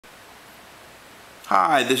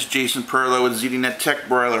Hi, this is Jason Perlow with ZDNet Tech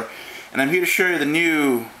Broiler, and I'm here to show you the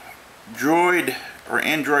new Droid or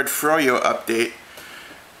Android Froyo update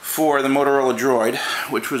for the Motorola Droid,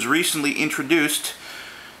 which was recently introduced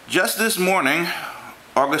just this morning,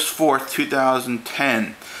 August 4th,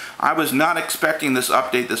 2010. I was not expecting this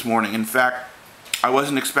update this morning. In fact, I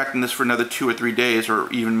wasn't expecting this for another 2 or 3 days or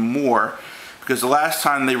even more, because the last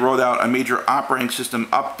time they rolled out a major operating system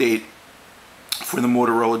update for the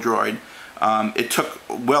Motorola Droid, it took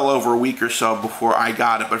well over a week or so before I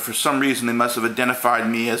got it, but for some reason they must have identified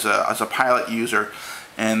me as a pilot user,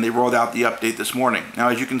 and they rolled out the update this morning. Now,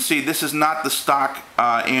 as you can see, this is not the stock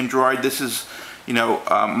Android. This is,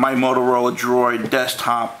 my Motorola Droid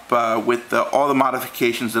desktop with all the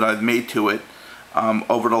modifications that I've made to it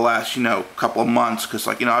over the last, couple of months, because,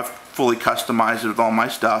 I've fully customized it with all my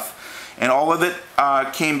stuff, and all of it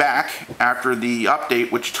came back after the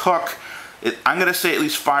update, which took, I'm going to say, at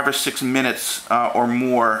least 5 or 6 minutes or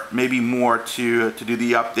more, maybe more, to do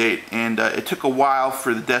the update. And it took a while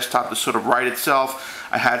for the desktop to sort of right itself.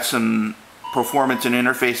 I had some performance and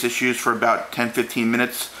interface issues for about 10-15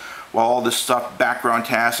 minutes while all this stuff, background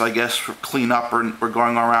tasks, I guess, for cleanup were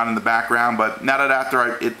going around in the background. But now that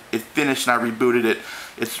after it finished and I rebooted it,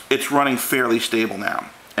 it's running fairly stable now.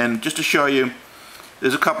 And just to show you,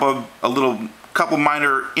 there's a couple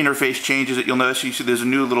minor interface changes that you'll notice. You see there's a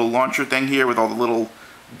new little launcher thing here with all the little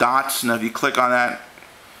dots, and if you click on that,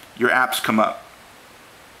 your apps come up.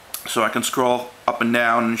 So I can scroll up and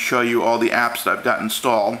down and show you all the apps that I've got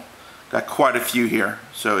installed. Got quite a few here,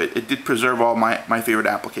 so it did preserve all my favorite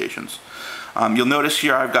applications. You'll notice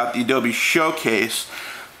here I've got the Adobe Showcase.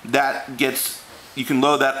 You can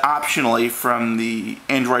load that optionally from the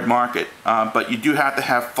Android market, but you do have to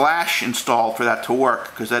have Flash installed for that to work,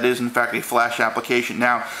 because that is in fact a Flash application.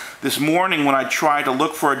 Now, this morning when I tried to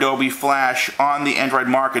look for Adobe Flash on the Android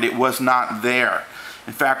market, it was not there.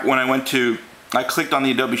 In fact, when I clicked on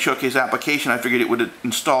the Adobe Showcase application, I figured it would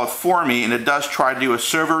install it for me, and it does try to do a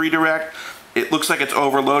server redirect. It looks like it's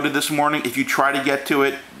overloaded this morning. If you try to get to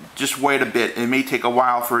it, just wait a bit. It may take a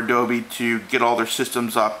while for Adobe to get all their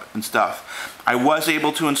systems up and stuff. I was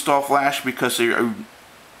able to install Flash because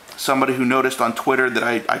somebody who noticed on Twitter that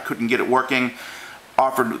I couldn't get it working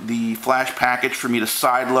offered the Flash package for me to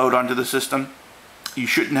sideload onto the system. You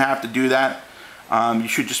shouldn't have to do that. You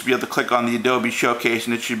should just be able to click on the Adobe Showcase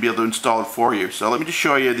and it should be able to install it for you. So let me just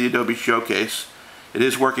show you the Adobe Showcase. It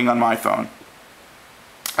is working on my phone.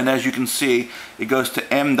 And as you can see, it goes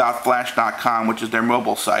to m.flash.com, which is their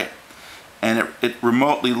mobile site, and it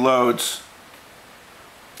remotely loads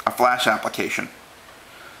a Flash application.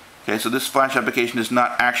 Okay, so this Flash application is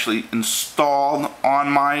not actually installed on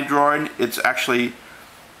my Droid. It's actually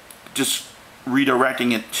just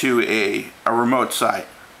redirecting it to a remote site.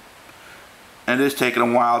 And it is taking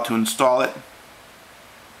a while to install it.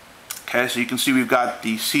 Okay, so you can see we've got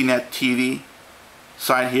the CNET TV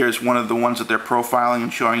site here is one of the ones that they're profiling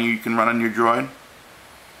and showing you can run on your Droid.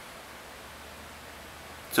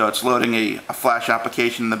 So it's loading a Flash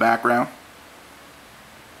application in the background.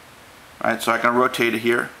 Alright, so I can rotate it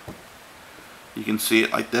here. You can see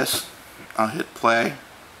it like this. I'll hit play,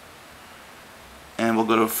 and we'll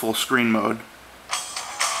go to full screen mode.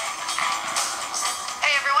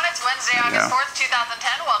 Hey everyone, it's Wednesday, August 4th,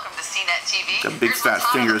 2010. Welcome to CNET TV. Got big fat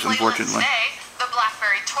fingers, unfortunately. The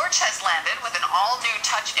BlackBerry Torch has landed with an all-new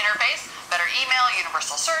touch interface, better email,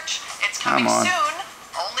 universal search. It's coming soon,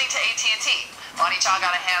 only to AT&T. Bonnie Chaw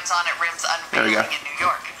got a hands-on at RIM's unveiling in New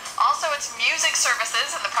York. Also, it's music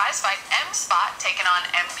services and the prize fight M-Spot taking on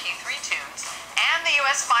MP3 tunes. And the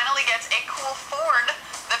US finally gets a cool Ford,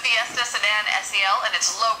 the Fiesta Sedan SEL, in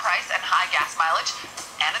its low price and high gas mileage.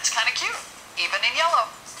 And it's kind of cute, even in yellow.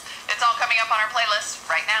 It's all coming up on our playlist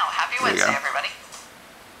right now. Happy Wednesday, everybody.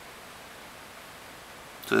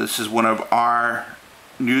 So this is one of our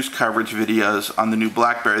news coverage videos on the new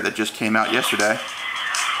BlackBerry that just came out yesterday,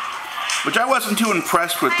 which I wasn't too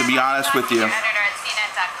impressed with, to be honest with you.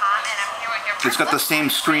 It's got the same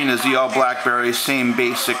screen as the old BlackBerry, same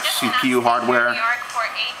basic CPU hardware,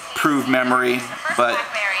 improved memory, but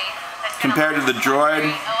compared to the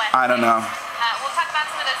Droid, I don't know.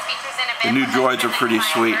 The new Droids are pretty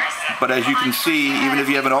sweet. But as you can see, even if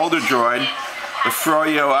you have an older Droid, the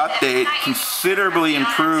Froyo update considerably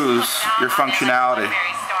improves your functionality.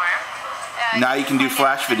 Now you can do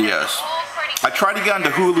Flash videos. I tried to get onto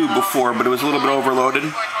Hulu before, but it was a little bit overloaded.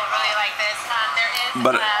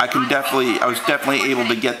 But I was definitely able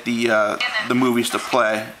to get the movies to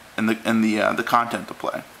play and the content to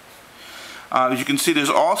play. As you can see, there's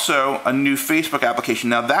also a new Facebook application.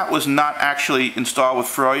 Now that was not actually installed with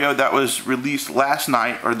Froyo. That was released last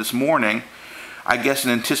night or this morning. I guess,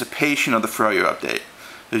 in anticipation of the Froyo update.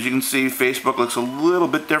 As you can see, Facebook looks a little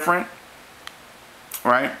bit different,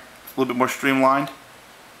 right? A little bit more streamlined.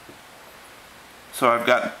 So I've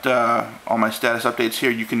got all my status updates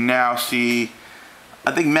here. You can now see,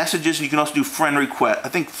 I think, messages. You can also do friend request. I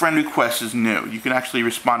think friend requests is new. You can actually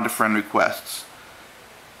respond to friend requests.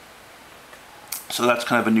 So that's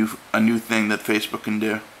kind of a new thing that Facebook can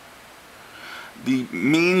do. The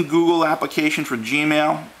main Google application for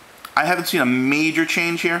Gmail, I haven't seen a major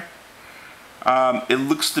change here. It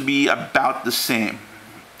looks to be about the same.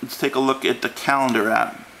 Let's take a look at the calendar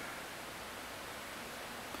app.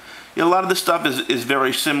 Yeah, a lot of this stuff is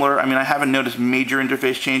very similar. I mean, I haven't noticed major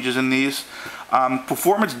interface changes in these.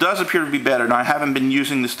 Performance does appear to be better. Now, I haven't been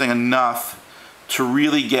using this thing enough to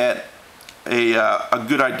really get a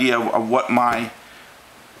good idea of what my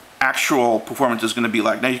actual performance is going to be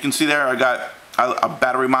like. Now, you can see there I got a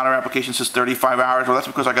battery monitor application says 35 hours. Well, that's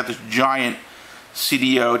because I got this giant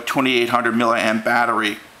CDO 2800 milliamp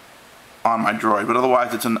battery on my Droid, but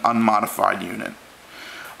otherwise it's an unmodified unit.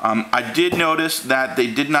 I did notice that they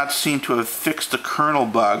did not seem to have fixed the kernel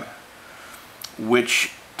bug,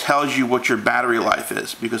 which tells you what your battery life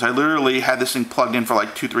is, because I literally had this thing plugged in for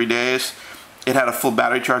like 2-3 days. It had a full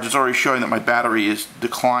battery charge. It's already showing that my battery is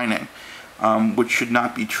declining, which should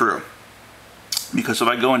not be true, because if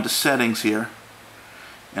I go into settings here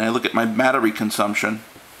and I look at my battery consumption,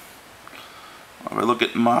 or I look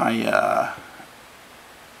at my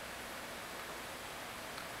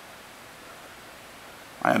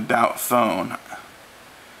my about phone,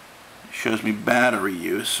 it shows me battery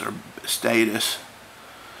use or status.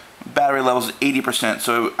 Battery level is 80%,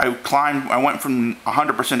 so I went from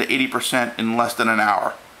 100% to 80% in less than an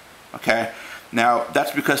hour. Okay, now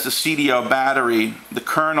that's because the CDO battery, the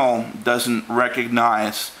kernel doesn't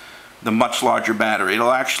recognize the much larger battery.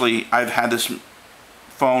 It'll actually, I've had this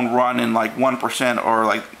phone run in like 1% or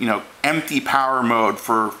like, you know, empty power mode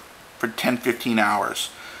for 10-15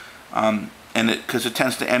 hours. And because it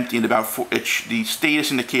tends to empty in about the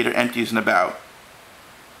status indicator empties in about,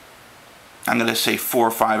 I'm going to say 4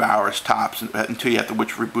 or 5 hours tops until you have to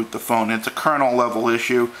reboot the phone. And it's a kernel level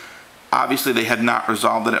issue. Obviously they had not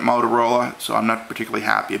resolved it at Motorola, so I'm not particularly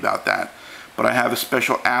happy about that. But I have a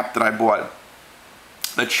special app that I bought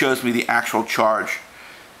that shows me the actual charge,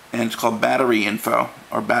 and it's called Battery Info,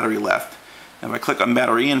 or Battery Left. And if I click on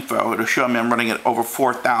Battery Info, it'll show me I'm running at over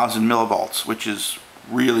 4,000 millivolts, which is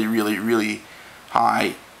really, really, really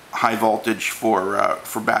high voltage for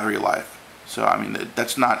battery life. So I mean,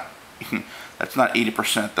 that's not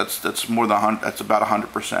 80%. That's more than 100. That's about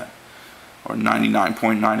 100%, or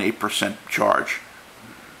 99.98% charge.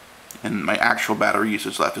 And my actual battery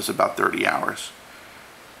usage left is about 30 hours.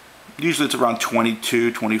 Usually it's around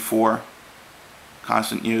 22, 24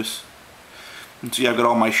 constant use. And see, I've got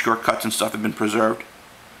all my shortcuts and stuff have been preserved,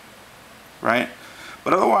 right?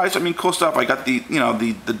 But otherwise, I mean, cool stuff. I got the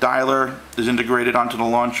dialer is integrated onto the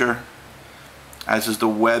launcher, as is the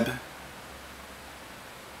web,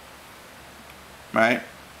 right?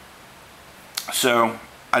 So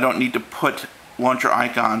I don't need to put launcher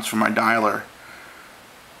icons for my dialer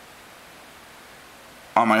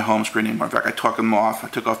on my home screen anymore. In fact, I took them off. I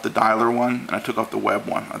took off the dialer one and I took off the web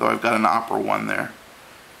one, although I've got an Opera one there.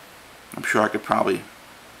 I'm sure I could probably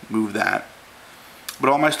move that. But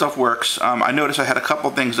all my stuff works. I noticed I had a couple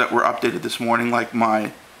things that were updated this morning, like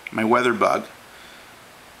my weather bug.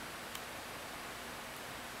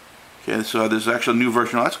 Okay, so there's actually a new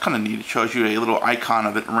version. Oh, that's kind of neat. It shows you a little icon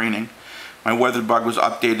of it raining. My weather bug was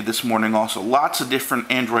updated this morning also. Lots of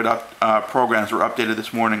different Android programs were updated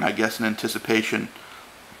this morning, I guess in anticipation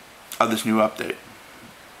of this new update.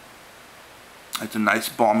 It's a nice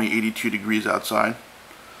balmy 82 degrees outside.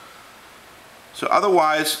 So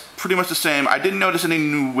otherwise, pretty much the same. I didn't notice any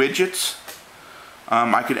new widgets.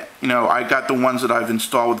 I got the ones that I've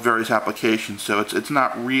installed with various applications, so it's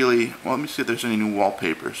not really. Well, let me see if there's any new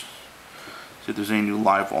wallpapers. See if there's any new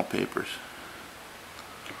live wallpapers.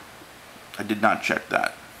 I did not check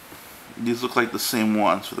that. These look like the same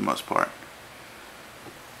ones for the most part.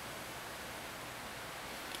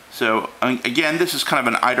 So again, this is kind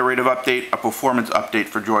of an iterative update, a performance update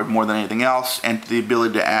for Droid more than anything else, and the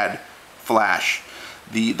ability to add Flash.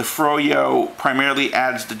 The Froyo primarily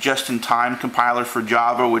adds the just-in-time compiler for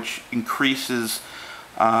Java, which increases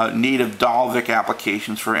native Dalvik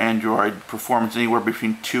applications for Android performance anywhere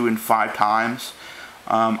between 2 and 5 times.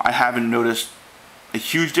 I haven't noticed a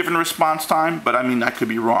huge different response time, but I mean, I could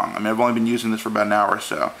be wrong. I mean, I've only been using this for about an hour or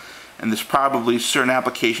so, and there's probably certain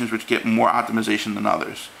applications which get more optimization than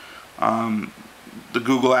others. The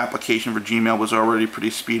Google application for Gmail was already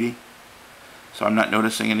pretty speedy, so I'm not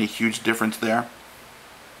noticing any huge difference there.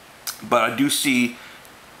 but I do see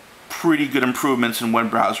pretty good improvements in web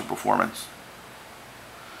browser performance.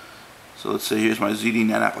 So let's say here's my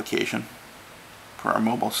ZDNet application for our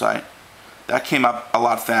mobile site. That came up a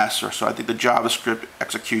lot faster, so I think the JavaScript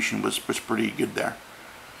execution was pretty good there.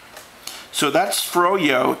 So that's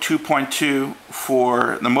Froyo 2.2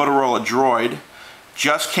 for the Motorola Droid.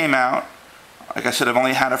 Just came out. Like I said, I've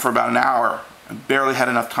only had it for about an hour. I barely had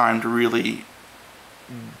enough time to really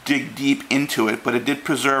dig deep into it, but it did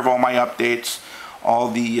preserve all my updates, all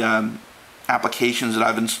the applications that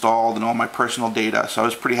I've installed, and all my personal data, so I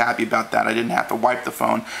was pretty happy about that. I didn't have to wipe the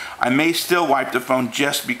phone. I may still wipe the phone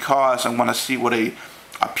just because I want to see what a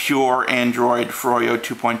pure Android Froyo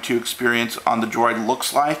 2.2 experience on the Droid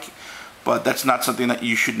looks like, but that's not something that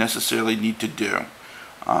you should necessarily need to do.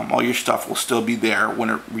 All your stuff will still be there when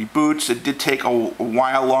it reboots. It did take a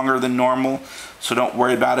while longer than normal, so don't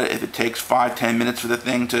worry about it if it takes 5-10 minutes for the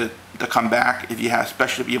thing to come back,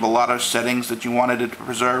 especially if you have a lot of settings that you wanted it to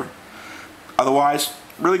preserve. Otherwise,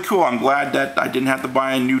 really cool. I'm glad that I didn't have to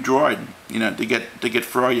buy a new Droid, to get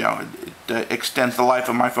Froyo. It extends the life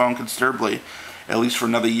of my phone considerably, at least for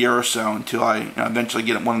another year or so, until I eventually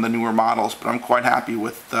get one of the newer models. But I'm quite happy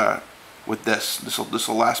with this. This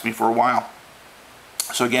will last me for a while.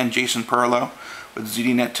 So again, Jason Perlow with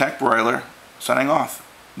ZDNet Tech Broiler, signing off.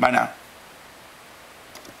 Bye now.